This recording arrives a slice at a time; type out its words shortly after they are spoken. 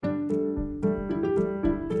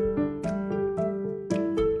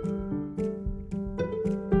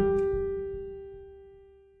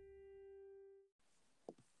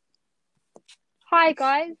Hi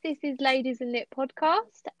guys, this is Ladies and Lit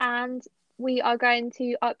podcast, and we are going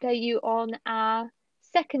to update you on our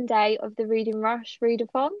second day of the Reading Rush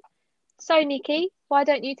readathon. So, Nikki, why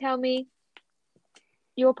don't you tell me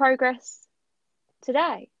your progress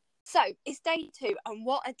today? So, it's day 2, and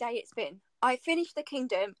what a day it's been. I finished The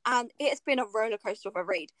Kingdom, and it has been a roller coaster of a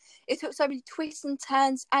read. It took so many twists and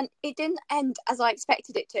turns, and it didn't end as I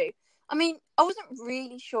expected it to. I mean, I wasn't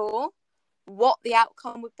really sure what the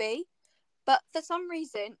outcome would be, but for some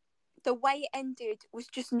reason, the way it ended was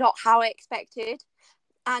just not how I expected,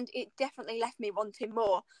 and it definitely left me wanting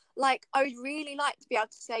more. Like, I would really like to be able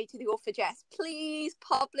to say to the author Jess, please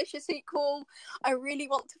publish a sequel. I really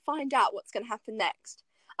want to find out what's going to happen next.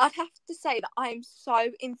 I'd have to say that I'm so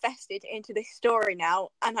invested into this story now,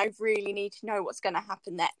 and I really need to know what's going to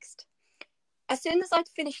happen next. As soon as I'd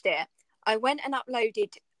finished it, I went and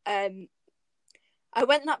updated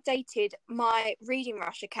my Reading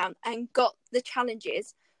Rush account and got the challenge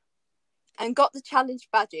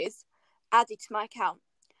badges added to my account.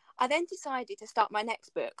 I then decided to start my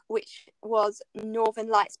next book, which was Northern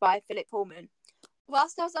Lights by Philip Pullman.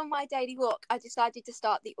 Whilst I was on my daily walk, I decided to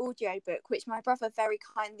start the audiobook, which my brother very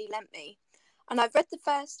kindly lent me. And I've read the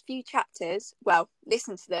first few chapters,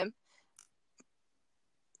 listened to them.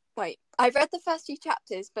 I've read the first few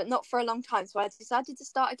chapters, but not for a long time, so I decided to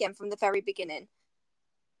start again from the very beginning.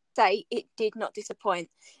 Say it did not disappoint.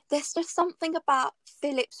 There's just something about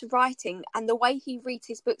Philip's writing and the way he reads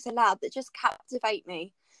his books aloud that just captivate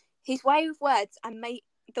me. His way with words and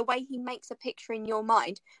the way he makes a picture in your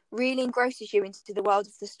mind really engrosses you into the world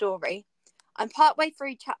of the story. I'm partway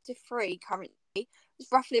through chapter 3 currently.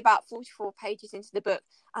 It's roughly about 44 pages into the book,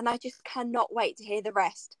 and I just cannot wait to hear the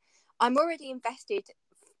rest. I'm already invested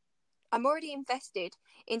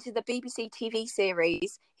into the BBC TV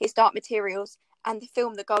series, His Dark Materials, and the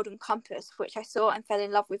film The Golden Compass, which I saw and fell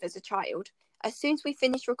in love with as a child. As soon as we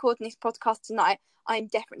finish recording this podcast tonight, I'm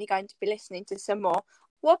definitely going to be listening to some more.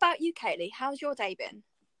 What about you, Kaylee? How's your day been?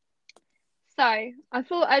 So, I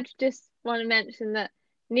thought I'd just want to mention that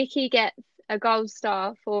Nikki gets a gold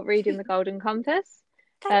star for reading The Golden Compass.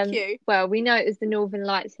 Thank you. Well, we know it was the Northern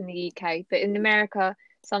Lights in the UK, but in America,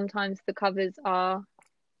 sometimes the covers are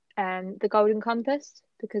the Golden Compass,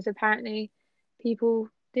 because apparently people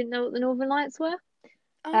didn't know what the Northern Lights were.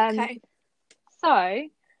 Okay. So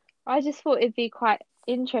I just thought it'd be quite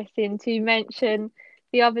interesting to mention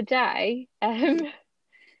the other day,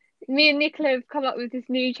 me and Nicola have come up with this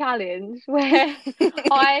new challenge where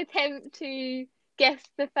I attempt to guess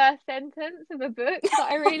the first sentence of a book that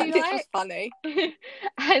I really This like. was funny.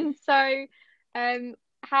 And so,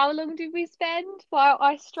 how long did we spend while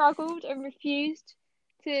I struggled and refused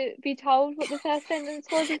to be told what the first sentence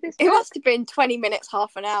was of this book? It must have been 20 minutes,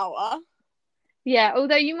 half an hour. Yeah,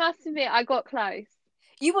 although you must admit I got close.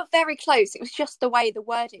 You were very close. It was just the way the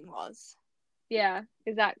wording was. Yeah,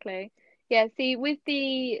 exactly. Yeah, see, with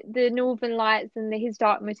the Northern Lights and the His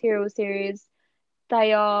Dark Materials series,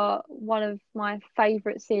 they are one of my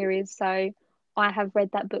favourite series, so I have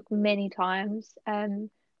read that book many times.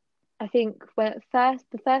 I think the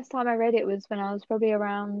first time I read it was when I was probably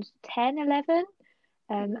around 10, 11.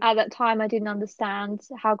 At that time, I didn't understand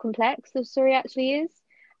how complex the story actually is.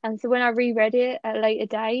 And so when I reread it at a later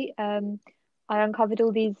date, I uncovered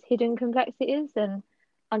all these hidden complexities and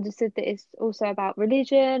understood that it's also about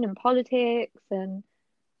religion and politics, and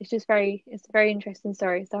it's a very interesting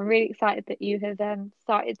story. So I'm really excited that you have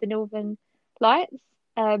started the Northern Lights.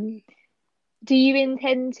 Do you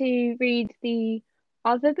intend to read the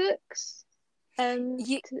other books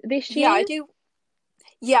this year? Yeah, I do.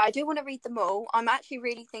 Yeah, I do want to read them all. I'm actually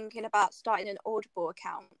really thinking about starting an Audible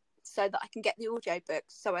account so that I can get the audiobooks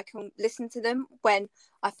so I can listen to them when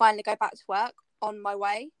I finally go back to work on my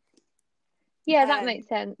way. Yeah, that makes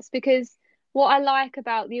sense, because what I like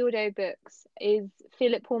about the audiobooks is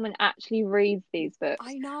Philip Pullman actually reads these books.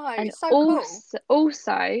 I know, And it's so also, cool.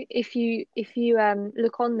 Also, if you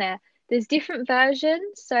look on there's different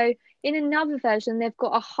versions. So in another version, they've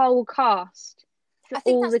got a whole cast for I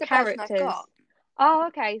think all that's the the version I've characters. got. Oh,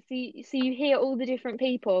 okay. So you hear all the different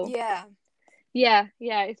people. Yeah. Yeah,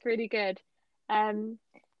 it's really good.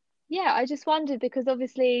 Yeah, I just wondered because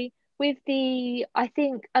obviously with I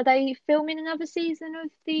think, are they filming another season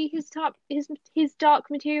of the His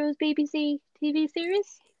Dark Materials BBC TV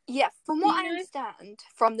series? Yeah, from Do what you I know? understand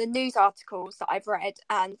from the news articles that I've read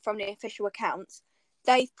and from the official accounts,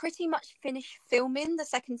 they've pretty much finished filming the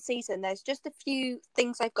second season. There's just a few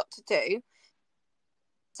things they've got to do.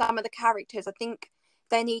 Some of the characters, I think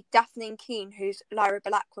they need Daphne Keane, who's Lyra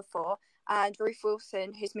Belacqua for, and Ruth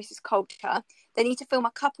Wilson, who's Mrs. Coulter. They need to film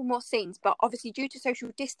a couple more scenes, but obviously due to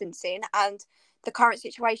social distancing and the current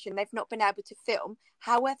situation, they've not been able to film.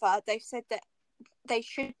 However, they've said that they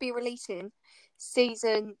should be releasing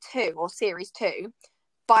season 2 or series 2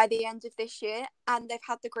 by the end of this year, and they've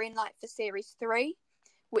had the green light for series 3,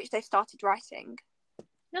 which they've started writing.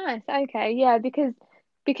 Nice. Okay. Yeah, because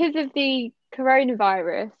of the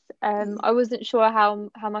coronavirus, I wasn't sure how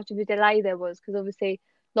much of a delay there was, because obviously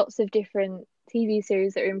lots of different TV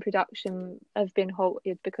series that are in production have been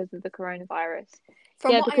halted because of the coronavirus.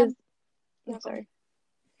 From Yeah, what because no, sorry.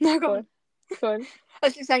 No, Go on. Go on. I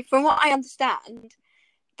was going to say, from what I understand,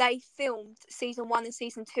 they filmed season 1 and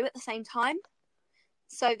season 2 at the same time.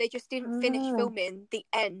 So they just didn't finish filming the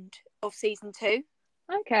end of season 2.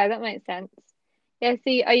 Okay, that makes sense. Yeah,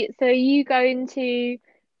 see, so are you going to,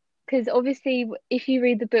 because obviously if you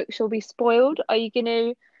read the books, you'll be spoiled. Are you going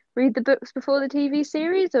to read the books before the TV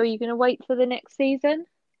series, or are you going to wait for the next season?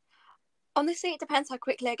 Honestly, it depends how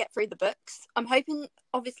quickly I get through the books. I'm hoping,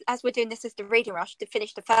 obviously, as we're doing this as the reading rush, to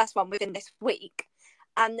finish the first one within this week.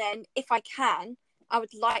 And then, if I can, I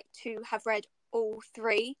would like to have read all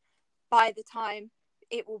 3 by the time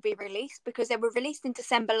it will be released, because they were released in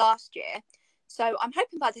December last year. So I'm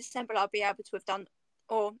hoping by December I'll be able to have done,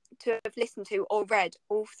 or to have listened to or read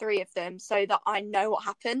all 3 of them, so that I know what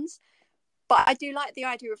happens. But I do like the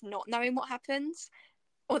idea of not knowing what happens,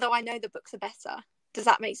 although I know the books are better. Does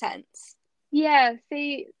that make sense? Yeah,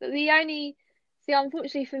 unfortunately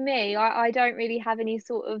for me, I don't really have any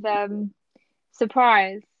sort of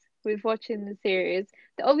surprise with watching the series.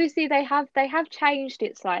 Obviously they have changed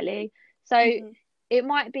it slightly, so it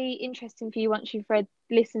might be interesting for you once you've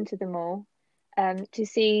listened to them all, to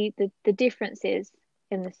see the differences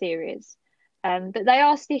in the series. But they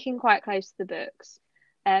are sticking quite close to the books.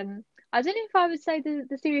 I don't know if I would say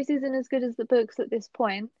the series isn't as good as the books at this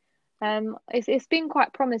point. It's been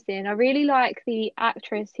quite promising. I really like the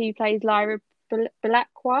actress who plays Lyra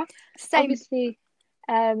Belacqua. Same. Obviously,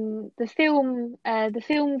 the film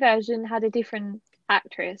version had a different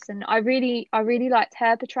actress, and I really liked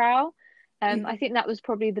her portrayal. I think that was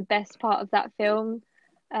probably the best part of that film,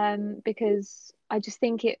 because I just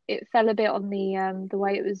think it fell a bit on the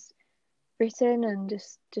way it was written, and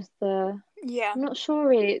just the I'm not sure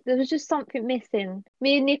really. There was just something missing.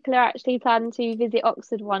 Me and Nicola actually plan to visit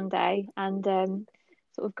Oxford one day and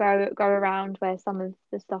sort of go around where some of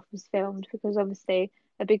the stuff was filmed, because obviously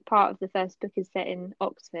a big part of the first book is set in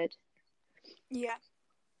Oxford. Yeah.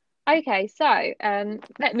 Okay, so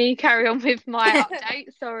let me carry on with my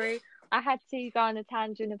update. Sorry, I had to go on a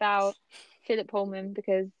tangent about Philip Pullman,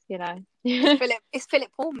 because it's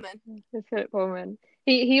Philip Pullman. It's Philip Pullman.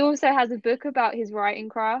 He also has a book about his writing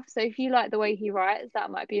craft. So if you like the way he writes, that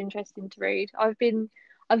might be interesting to read.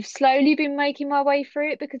 I've slowly been making my way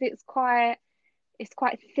through it, because it's quite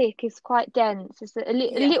thick, it's quite dense, it's a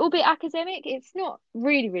little bit academic. It's not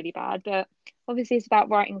really bad, but obviously it's about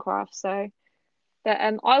writing craft. So, but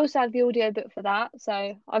I also have the audio book for that,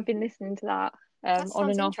 so I've been listening to that That on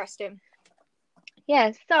sounds and off. interesting.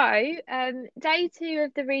 Yeah, so day 2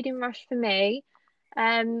 of the reading rush for me,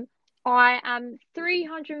 I am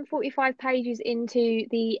 345 pages into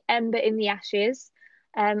the Ember in the Ashes.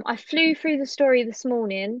 I flew through the story this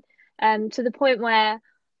morning, to the point where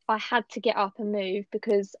I had to get up and move,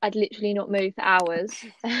 because I'd literally not moved for hours.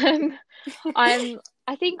 I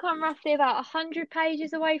think I'm roughly about 100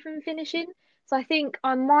 pages away from finishing, so I think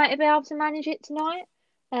I might be able to manage it tonight.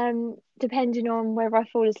 Depending on whether I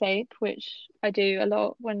fall asleep, which I do a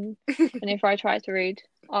lot whenever I try to read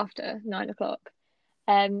after 9 o'clock.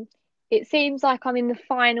 It seems like I'm in the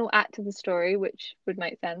final act of the story, which would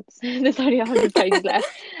make sense. There's only 100 pages left.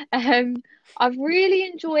 I've really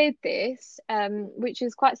enjoyed this, which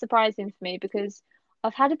is quite surprising for me, because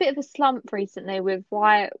I've had a bit of a slump recently with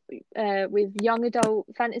young adult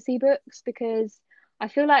fantasy books, because I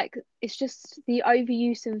feel like it's just the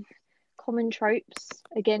overuse of common tropes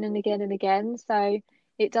again and again and again. So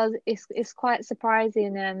it's quite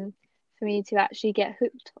surprising for me to actually get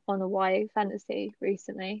hooked on a YA fantasy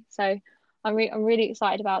recently. So I'm really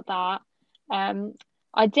excited about that.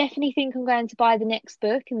 I definitely think I'm going to buy the next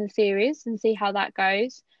book in the series and see how that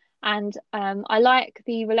goes. And I like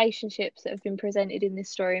the relationships that have been presented in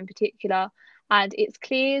this story in particular. And it's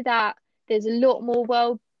clear that there's a lot more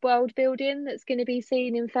world building that's going to be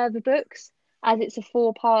seen in further books, as it's a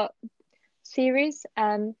 4-part series.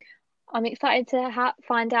 I'm excited to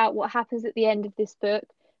find out what happens at the end of this book,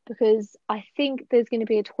 because I think there's going to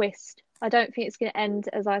be a twist. I don't think it's going to end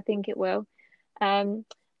as I think it will. I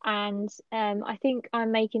think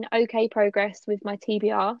I'm making okay progress with my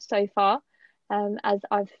TBR so far, as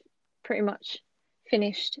I've pretty much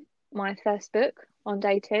finished my first book on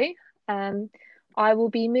day 2. I will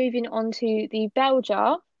be moving on to the Bell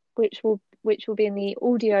Jar, which will be in the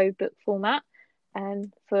audio book format,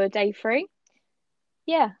 for day 3.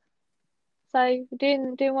 Yeah, so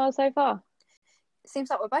doing well so far. Seems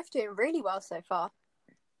like we're both doing really well so far.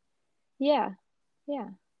 Yeah, yeah,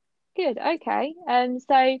 good. Okay,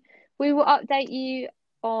 so we will update you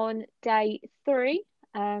on day 3,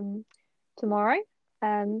 tomorrow.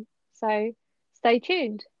 So stay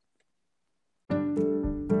tuned.